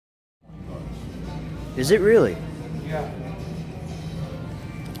Is it really? Yeah.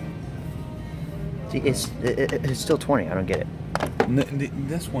 See, it's still 20. I don't get it.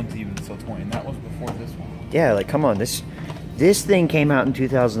 This one's even still 20, and that was before this one. Yeah, like come on, this thing came out in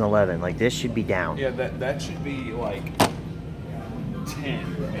 2011. Like this should be down. Yeah, that should be like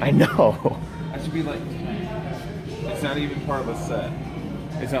 10. Maybe. I know. That should be like 10. It's not even part of a set.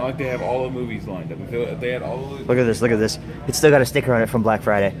 It's not like they have all the movies lined up. If they had all the movies. Look at this. Look at this. It's still got a sticker on it from Black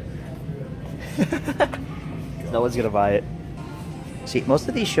Friday. No one's gonna buy it. See, most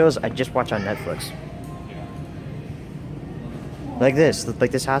of these shows I just watch on Netflix. Like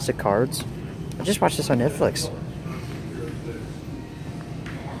this House of Cards. I just watched this on Netflix.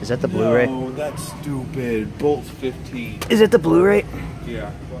 Is that the Blu-ray? No, that's stupid. Bolt's 15. Is it the Blu-ray?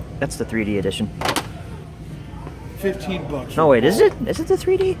 Yeah. That's the 3D edition. $15. No, wait, is it? Is it the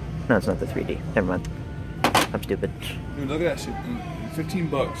 3D? No, it's not the 3D. Never mind. I'm stupid. Dude, look at that shit.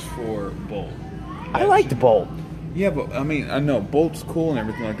 $15 for Bolt. I liked Bolt. Yeah, but I mean, I know Bolt's cool and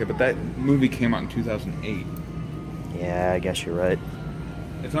everything like that, but that movie came out in 2008. Yeah, I guess you're right.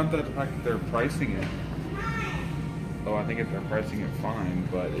 It's not that the fact that they're pricing it. Oh, I think if they're pricing it fine,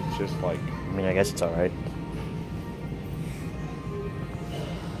 but it's just like. I mean, I guess it's alright.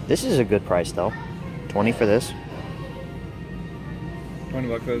 This is a good price, though. 20 for this.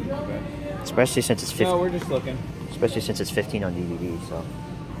 $20 isn't too bad. Especially since it's 15. No, we're just looking. Especially since it's 15 on DVD, so.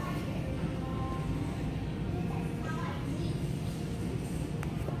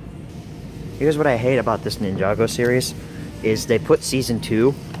 Here's what I hate about this Ninjago series, is they put season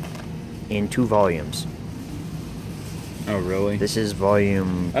 2 in 2 volumes. Oh, really? This is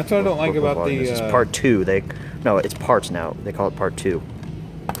volume. That's what I don't like about the. This is part 2. No, it's parts now. They call it part 2.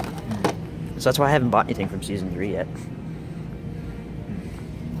 So that's why I haven't bought anything from season 3 yet.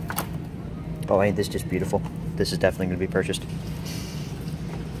 Oh, ain't this just beautiful? This is definitely going to be purchased.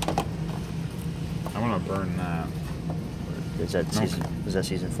 I want to burn that. Is that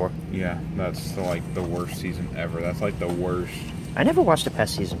season 4? Yeah, that's like the worst season ever. That's like the worst. I never watched it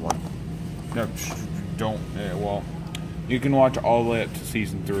past season 1. No, don't. Well, you can watch all the way up to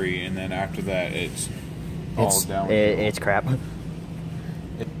season 3, and then after that, it's all down. It's crap.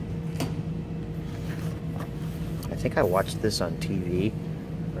 I think I watched this on TV,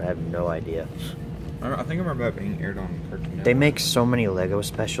 but I have no idea. I think I remember that being aired on Cartoon Network. They make so many Lego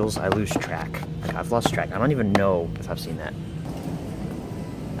specials, I lose track. Like, I've lost track. I don't even know if I've seen that.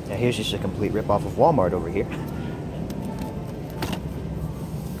 Now here's just a complete rip-off of Walmart over here.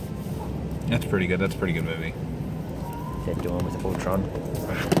 That's pretty good. That's a pretty good movie. They're doing with Ultron.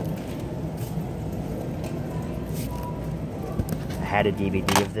 I had a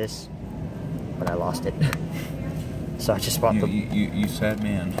DVD of this, but I lost it. So I just bought You sad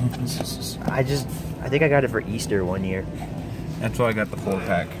man. I think I got it for Easter one year. That's why I got the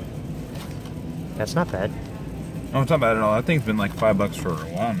 4-pack. That's not bad. Oh, it's not bad at all. I think it's been like $5 for a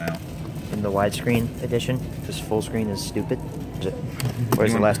while now. In the widescreen edition, because full screen is stupid.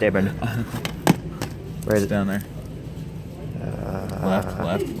 Where's the last Airbender? Where is it? Down there.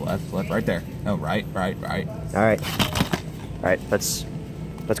 Left, right there. Oh, right. Alright, let's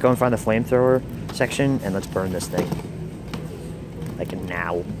go and find the flamethrower section and let's burn this thing. Like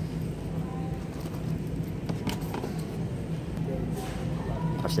now.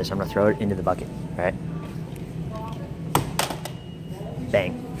 Watch this, I'm gonna throw it into the bucket. Alright?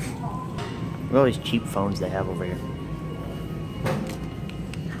 Bang. Look at all these cheap phones they have over here.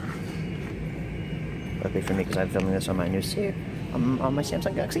 Luckily for me, because I'm filming this on my new on my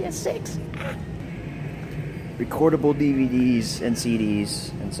Samsung Galaxy S6. Recordable DVDs and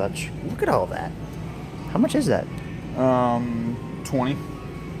CDs and such. Look at all that. How much is that? 20.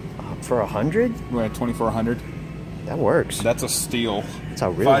 For 100? We're at 20 for 100. That works. That's a steal. That's a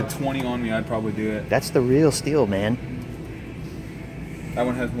real. If I had 20 on me, I'd probably do it. That's the real steal, man. That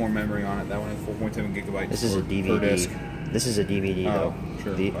one has more memory on it. That one has 4.7 gigabytes. This is a DVD. Per disc. This is a DVD though.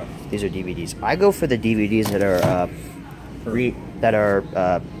 Sure. These are DVDs. I go for the DVDs that are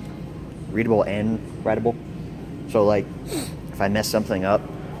readable and writable. So like, if I mess something up,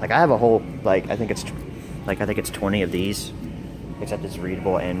 like I have a whole I think it's 20 of these, except it's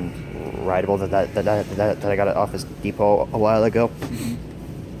readable and writable that I got it off Office Depot a while ago. Mm-hmm.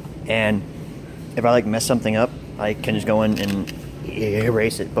 And if I mess something up, I can just go in and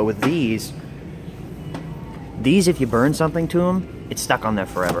erase it. But with these if you burn something to them, it's stuck on there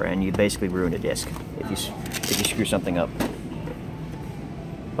forever, and you basically ruin a disc if you screw something up.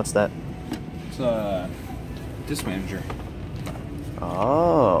 What's that? It's Disc Manager.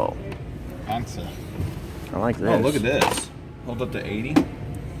 Oh. Answer. I like this. Oh, look at this. Hold up to 80.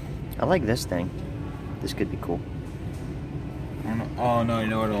 I like this thing. This could be cool. Oh no, you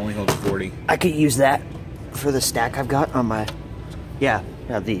know what? It only holds 40. I could use that for the stack I've got on my. Yeah,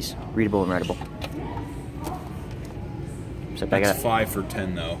 I have these readable and writable. Except That's 5 for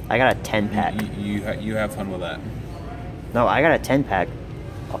 10 though. I got a 10 pack. You have fun with that. No, I got a 10 pack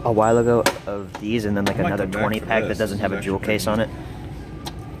a while ago of these, and then like I might another come back 20 for pack this. that doesn't This have is a jewel actually case on it.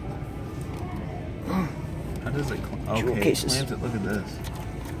 How does it? Jewel Okay, cases. clamps it. Look at this.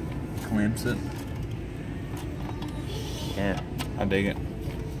 Clamps it. Yeah, I dig it.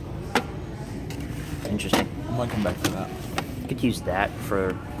 interesting. I might come back for that. I could use that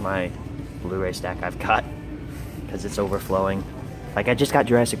for my Blu-ray stack I've got because it's overflowing. Like I just got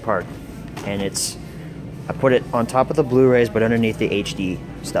Jurassic Park, and I put it on top of the Blu-rays but underneath the HD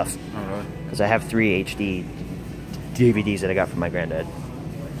stuff. Oh really? Because I have 3 HD DVDs that I got from my granddad.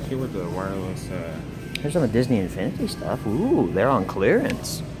 See what the wireless. There's some of Disney Infinity stuff. Ooh, they're on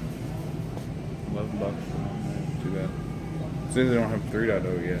clearance. $11. Too bad. See, they don't have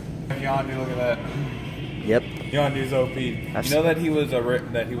 3.0 yet. Yondu, look at that. Yep. Yondu's OP. You know that he was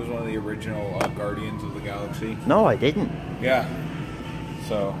one of the original Guardians of the Galaxy. No, I didn't. Yeah.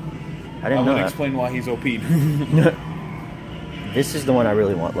 So. I didn't know that. Explain why he's OP. This is the one I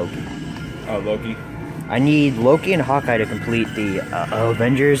really want, Loki. Oh, Loki. I need Loki and Hawkeye to complete the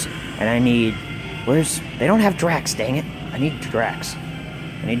Avengers, and I need. They don't have Drax, dang it. I need Drax.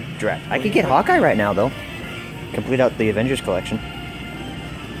 I could get Hawkeye right now, though. Complete out the Avengers collection.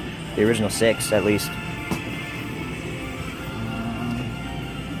 The original 6, at least.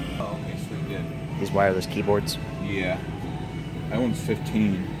 Oh, okay, sweet, good. These wireless keyboards. Yeah. That one's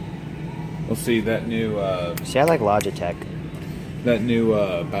 15. We'll see that new, See, I like Logitech.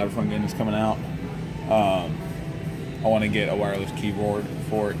 Battlefront game that's coming out. I want to get a wireless keyboard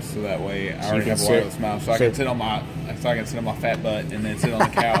for it, so that way I already have a wireless mouse, so I can sit on my fat butt and then sit on the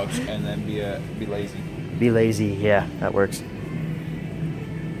couch and then be lazy. Be lazy, yeah, that works.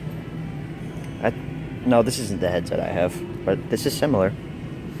 No, this isn't the headset I have, but this is similar.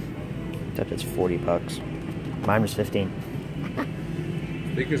 Except it's $40. Mine was 15.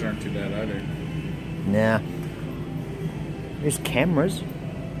 Speakers aren't too bad either. Nah. There's cameras.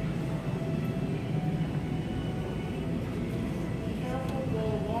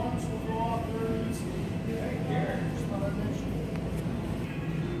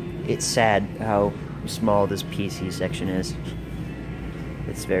 It's sad how small this PC section is.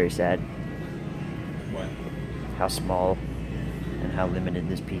 It's very sad. What? How small and how limited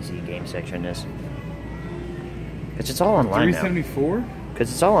this PC game section is. Because it's all online now. 374?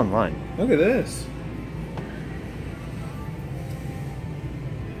 Because it's all online. Look at this.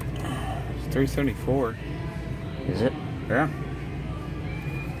 It's 374. Is it? Yeah.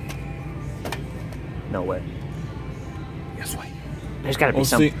 No way. Yes, way. There's gotta be We'll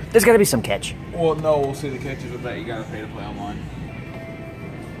some. see. There's gotta be some catch. Well, no, we'll see the catches with that. You gotta pay to play online.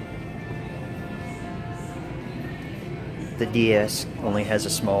 The DS only has a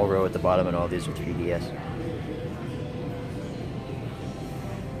small row at the bottom, and all these are 3DS.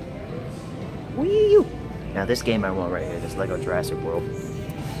 Wii U. Now this game I want right here. This Lego Jurassic World.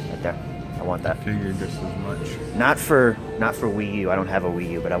 Right there. I want that. Figured just as much. Not for Wii U. I don't have a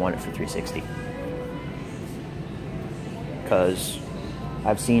Wii U, but I want it for 360. Because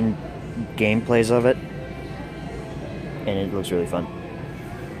I've seen gameplays of it, and it looks really fun.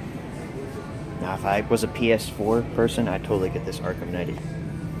 Now, if I was a PS4 person, I'd totally get this Arkham Knight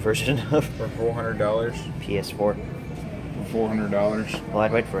version of For $400? PS4. For $400? Well,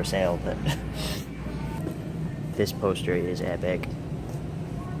 I'd wait for a sale, but this poster is epic.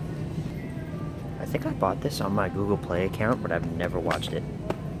 I think I bought this on my Google Play account, but I've never watched it.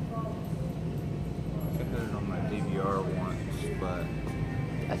 I had it on my DVR once, but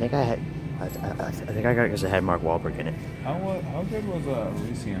I think I think I got it because it had Mark Wahlberg in it. how good was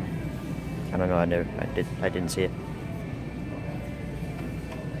Elysium? I don't know. I didn't see it.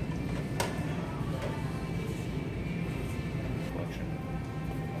 Collection.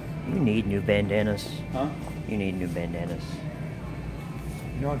 You need new bandanas. Huh? You need new bandanas.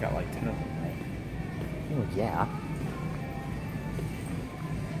 You know I got like 10 of them. Oh yeah. I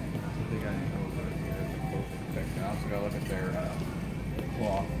think I know what it is. Close protection. I also gotta look at their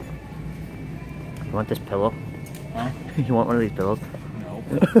cloth. You want this pillow? Huh? You want one of these pillows? No.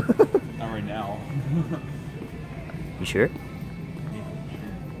 Not right now. You sure?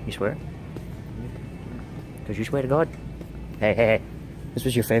 You swear? Because you swear to God? Hey, hey, hey. This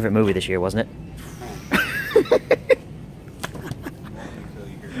was your favorite movie this year, wasn't it?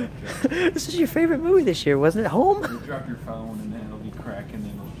 This is your favorite movie this year, wasn't it? Home? You drop your phone and then it'll be cracking and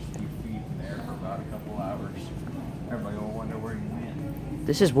it'll just be feeding there for about a couple hours. Everybody will wonder where you went.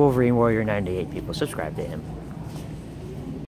 This is Wolverine Warrior 98, people. Subscribe to him.